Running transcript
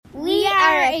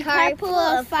are a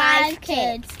carpool of 5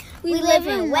 kids. We live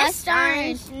in West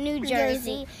Orange, New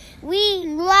Jersey. We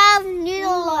love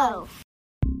Noodle Loaf.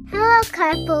 Hello,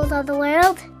 carpools of the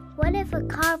world. What if a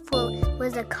carpool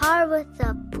was a car with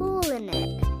a pool in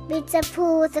it? Meets a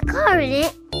pool with a car in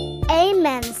it?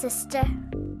 Amen, sister.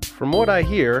 From what I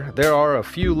hear, there are a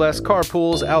few less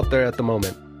carpools out there at the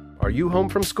moment. Are you home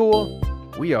from school?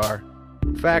 We are.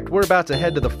 In fact, we're about to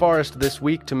head to the forest this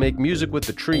week to make music with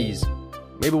the trees.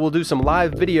 Maybe we'll do some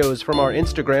live videos from our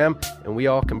Instagram, and we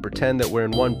all can pretend that we're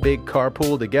in one big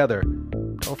carpool together.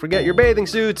 Don't forget your bathing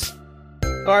suits.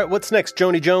 All right, what's next,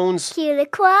 Joni Jones? Cue the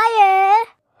choir.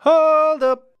 Hold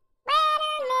up.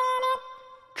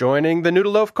 Joining the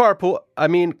Noodle Loaf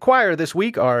choir this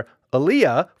week are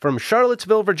Aaliyah from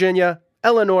Charlottesville, Virginia,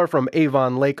 Eleanor from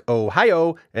Avon Lake,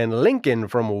 Ohio, and Lincoln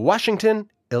from Washington,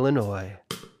 Illinois.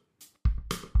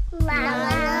 La la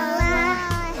la,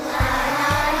 la la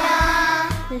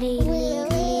la, lee lee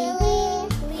lee lee.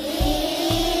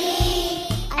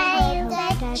 I hope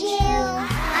that you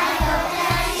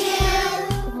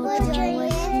will join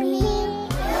with me.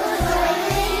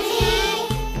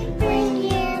 Bring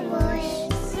your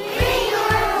voice,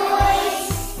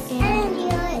 and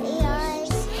your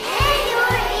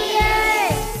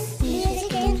ears. Music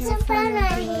games are fun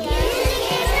right here.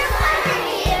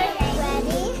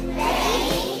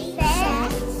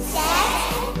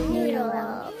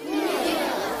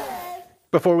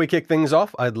 Before we kick things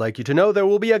off, I'd like you to know there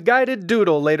will be a guided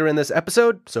doodle later in this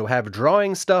episode, so have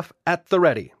drawing stuff at the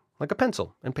ready, like a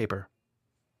pencil and paper,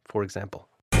 for example.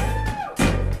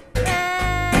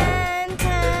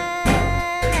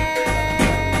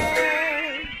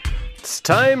 It's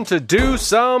time to do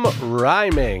some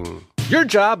rhyming. Your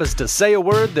job is to say a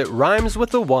word that rhymes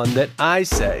with the one that I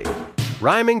say.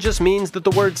 Rhyming just means that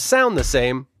the words sound the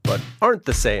same, but aren't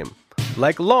the same,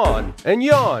 like lawn and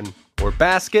yawn, or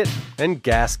basket and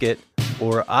gasket,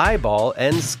 or eyeball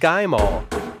and sky mall.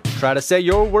 Try to say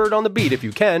your word on the beat if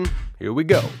you can. Here we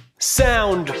go.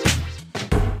 Sound.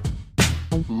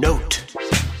 Note.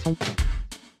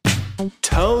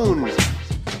 Tone.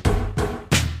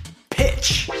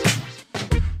 Pitch.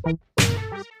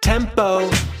 Tempo.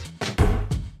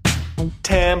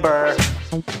 Timbre.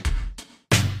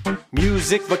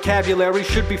 Music vocabulary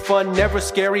should be fun, never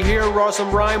scary. Here are some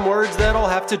rhyme words that all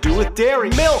have to do with dairy.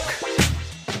 Milk.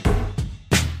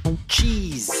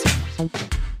 Cheese.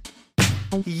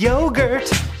 Yogurt.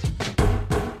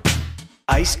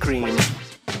 Ice cream.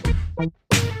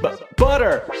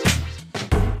 Butter.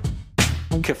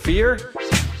 Kefir.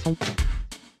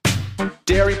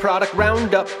 Dairy product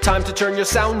roundup. Time to turn your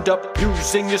sound up.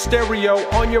 Using your stereo.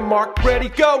 On your mark, ready,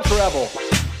 go. Treble.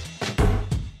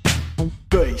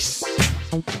 Bass.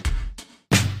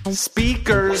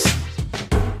 Speakers.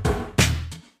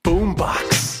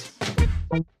 Boombox.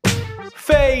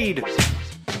 Fade.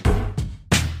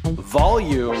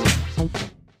 Volume.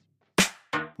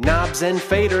 Knobs and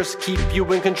faders keep you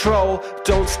in control.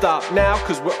 Don't stop now,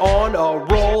 'cause we're on a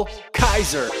roll.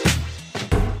 Kaiser.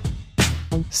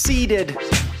 Seated.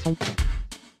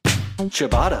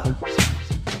 Ciabatta.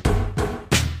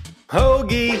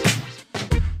 Hoagie.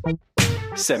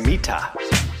 Semita.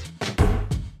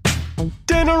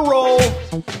 Dinner roll.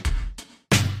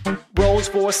 Rolls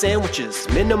for sandwiches.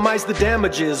 Minimize the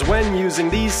damages when using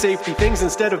these safety things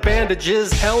instead of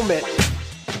bandages. Helmet.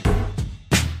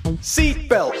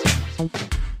 Seatbelt.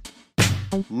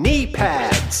 Knee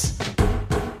pads.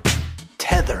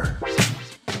 Tether.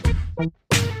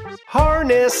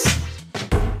 Harness.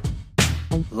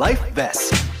 Life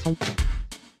vest.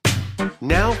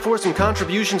 Now for some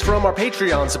contributions from our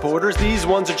Patreon supporters. These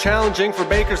ones are challenging for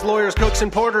bakers, lawyers, cooks,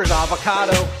 and porters.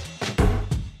 Avocado.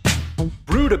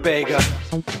 Rutabaga.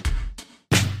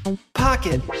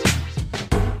 Pocket.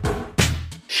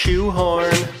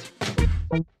 Shoehorn.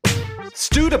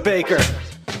 Studebaker.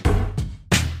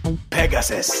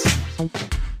 Pegasus.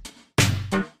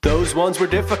 Those ones were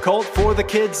difficult for the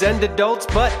kids and adults,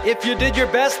 but if you did your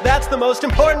best, that's the most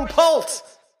important pulse.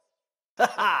 Ha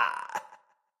ha!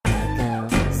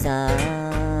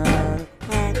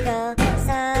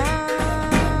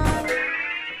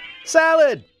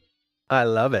 Salad! I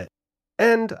love it.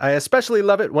 And I especially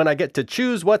love it when I get to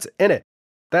choose what's in it.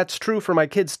 That's true for my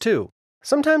kids too.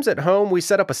 Sometimes at home we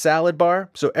set up a salad bar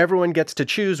so everyone gets to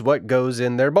choose what goes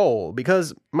in their bowl,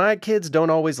 because my kids don't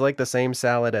always like the same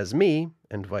salad as me,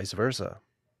 and vice versa.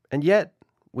 And yet,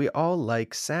 we all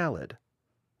like salad.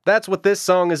 That's what this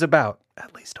song is about,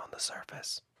 at least on the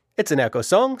surface. It's an echo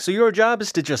song, so your job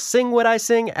is to just sing what I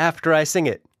sing after I sing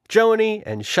it. Joni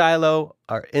and Shiloh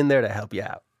are in there to help you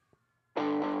out.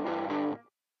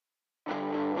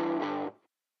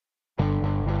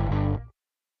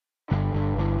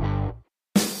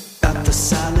 the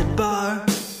salad bar.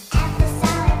 At the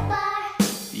salad bar,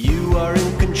 You are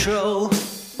in control.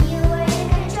 you are in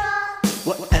control.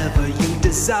 Whatever you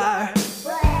desire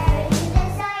Whatever you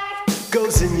desire,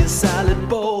 goes in your salad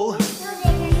bowl. goes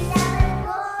in your salad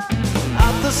bowl.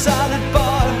 At the salad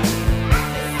bar.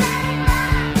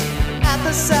 At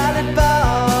the salad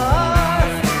bar.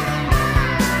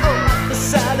 Oh, at the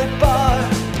salad bar.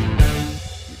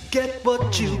 You get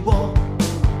what you want.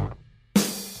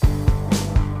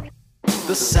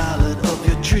 The salad of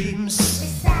your dreams The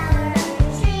salad of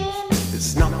your dreams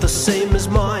is not the same as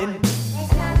mine.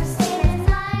 is not the same as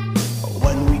mine.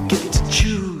 When we get to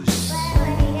choose, But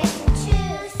when we get to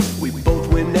choose, we both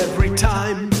win every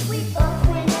time. we both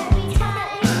win every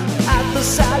time. At the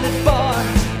salad bar.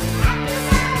 At the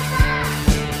salad bar,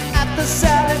 At the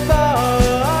salad bar.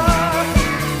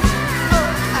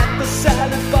 Oh, at the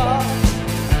salad bar.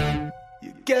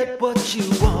 You get what you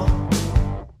want.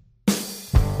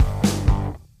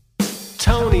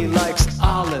 Tony likes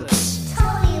olives.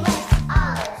 Tony likes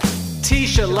olives.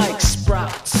 Tisha likes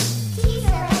sprouts.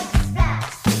 Tisha likes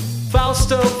sprouts.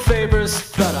 Fausto favors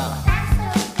feta,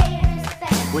 That's the favorite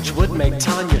better. which would make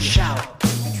Tanya shout.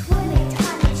 Which would make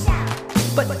Tanya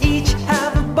shout. But each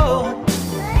have a bowl But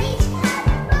each have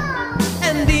a bowl.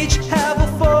 and each have a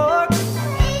fork.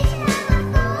 Each have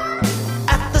a fork.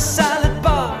 At the salad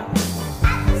bar,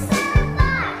 At the salad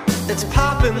bar, it's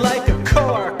popping like a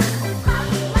cork.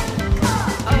 popping like a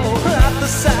cork. Oh, at the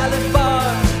salad bar.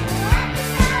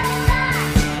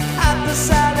 At the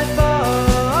salad bar,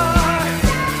 At the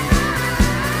salad bar.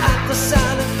 At the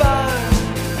salad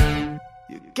bar.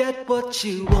 You get what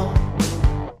you want.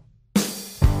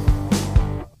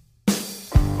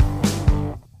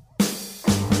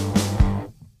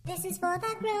 this is for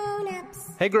the grown-ups.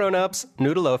 Hey grown-ups,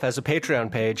 Noodle Loaf has a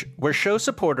Patreon page where show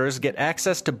supporters get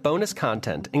access to bonus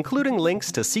content, including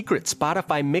links to secret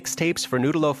Spotify mixtapes for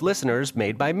Noodle Loaf listeners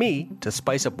made by me to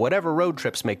spice up whatever road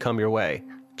trips may come your way.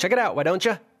 Check it out, why don't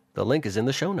you? The link is in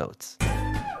the show notes.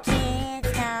 Kids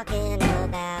talking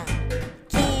about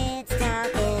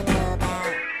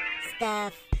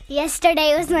stuff.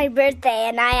 Yesterday was my birthday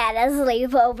and I had a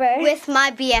sleepover. With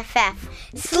my BFF.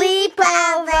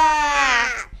 Sleepover!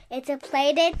 It's a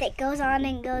play date that goes on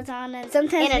and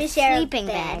sometimes In we a share sleeping a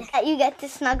bed. bag. You get to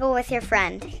snuggle with your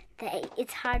friend.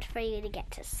 It's hard for you to get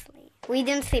to sleep. We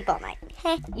didn't sleep all night.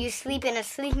 You sleep in a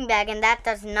sleeping bag, and that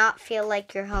does not feel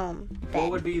like your home bed.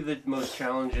 What would be the most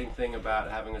challenging thing about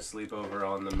having a sleepover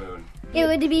on the moon? It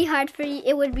would be hard for you.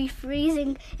 It would be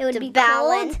freezing. It would To be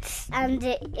balance. cold, and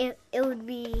it would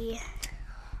be.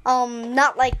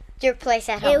 Not like your place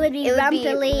at home. It would be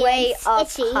rumply way and up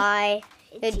itchy. high.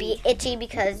 It would be itchy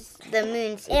because the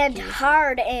moon's itchy. And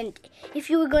hard, and if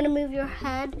you were going to move your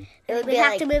head, It would you be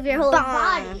have like to move your whole bong.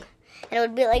 body. And it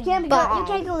would be like You can't bong.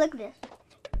 go like this.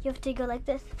 You have to go like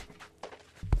this.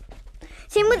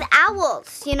 Same with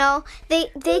owls, you know. They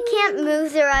can't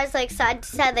move their eyes like side to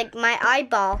side. Like my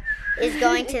eyeball is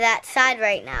going to that side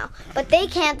right now, but they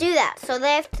can't do that. So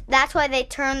that's why they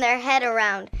turn their head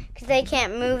around, because they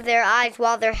can't move their eyes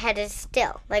while their head is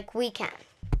still, like we can.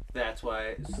 That's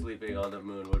why sleeping on the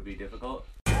moon would be difficult?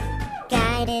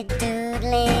 Guided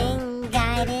doodling,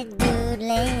 guided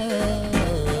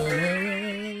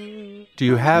doodling. Do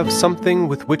you have something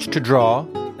with which to draw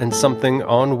and something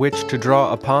on which to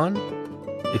draw upon?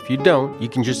 If you don't, you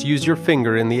can just use your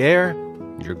finger in the air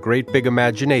and your great big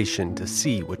imagination to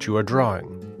see what you are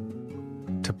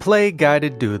drawing. To play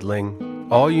guided doodling,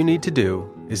 all you need to do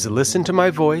is listen to my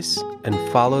voice and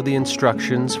follow the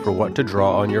instructions for what to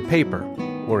draw on your paper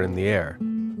or in the air.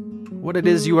 What it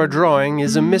is you are drawing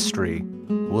is a mystery.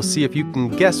 We'll see if you can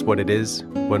guess what it is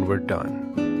when we're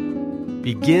done.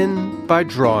 Begin by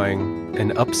drawing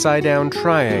an upside-down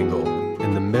triangle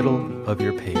in the middle of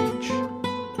your page.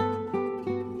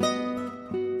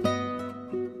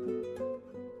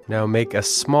 Now make a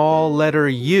small letter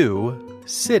U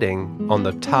sitting on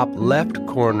the top left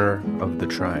corner of the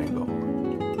triangle.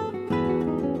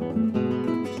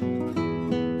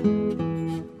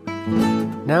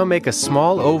 Now make a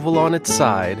small oval on its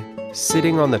side,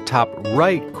 sitting on the top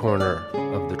right corner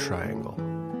of the triangle.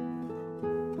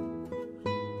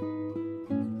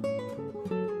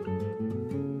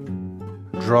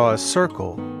 Draw a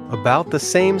circle about the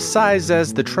same size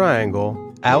as the triangle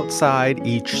outside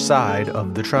each side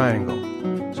of the triangle.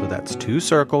 So that's 2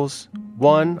 circles,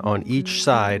 1 on each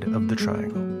side of the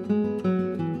triangle.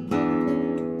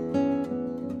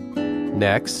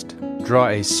 Next, draw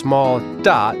a small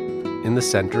dot in the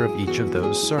center of each of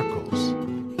those circles.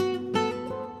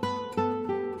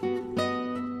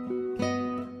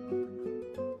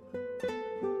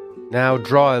 Now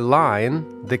draw a line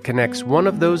that connects one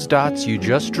of those dots you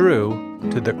just drew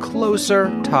to the closer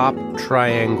top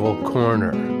triangle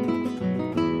corner.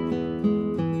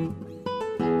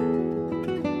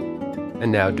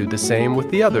 And now do the same with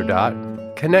the other dot,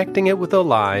 connecting it with a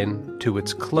line to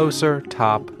its closer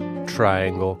top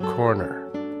triangle corner.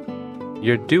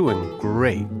 You're doing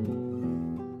great.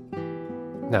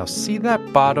 Now see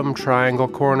that bottom triangle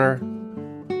corner?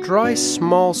 Draw a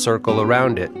small circle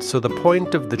around it so the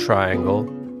point of the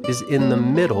triangle is in the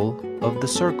middle of the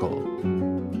circle.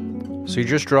 So you're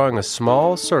just drawing a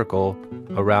small circle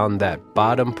around that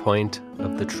bottom point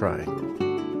of the triangle.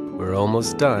 We're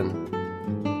almost done.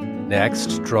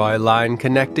 Next, draw a line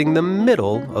connecting the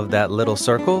middle of that little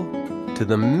circle to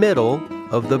the middle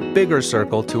of the bigger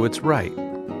circle to its right.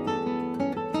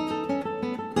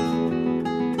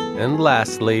 And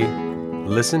lastly,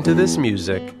 listen to this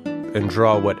music and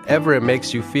draw whatever it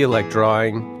makes you feel like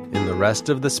drawing in the rest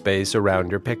of the space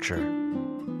around your picture.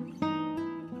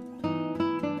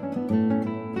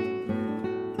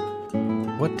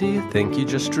 What do you think you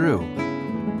just drew?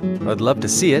 I'd love to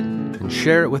see it and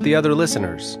share it with the other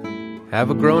listeners. Have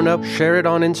a grown-up share it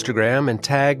on Instagram and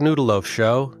tag Noodleloaf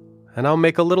Show, and I'll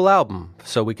make a little album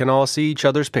so we can all see each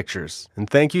other's pictures. And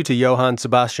thank you to Johann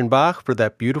Sebastian Bach for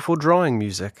that beautiful drawing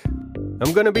music.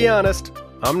 I'm going to be honest,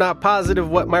 I'm not positive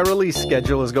what my release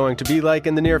schedule is going to be like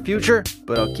in the near future,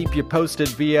 but I'll keep you posted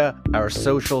via our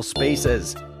social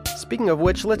spaces. Speaking of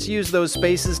which, let's use those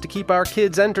spaces to keep our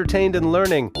kids entertained and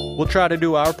learning. We'll try to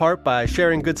do our part by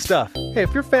sharing good stuff. Hey,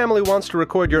 if your family wants to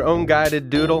record your own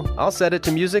guided doodle, I'll set it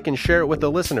to music and share it with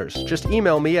the listeners. Just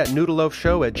email me at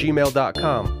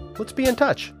noodleloafshow@gmail.com. Let's be in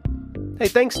touch. Hey,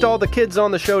 thanks to all the kids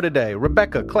on the show today.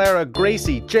 Rebecca, Clara,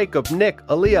 Gracie, Jacob, Nick,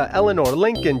 Aaliyah, Eleanor,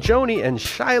 Lincoln, Joni, and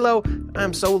Shiloh.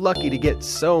 I'm so lucky to get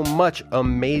so much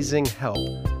amazing help.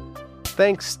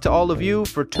 Thanks to all of you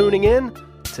for tuning in.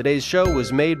 Today's show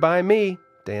was made by me,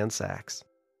 Dan Sachs.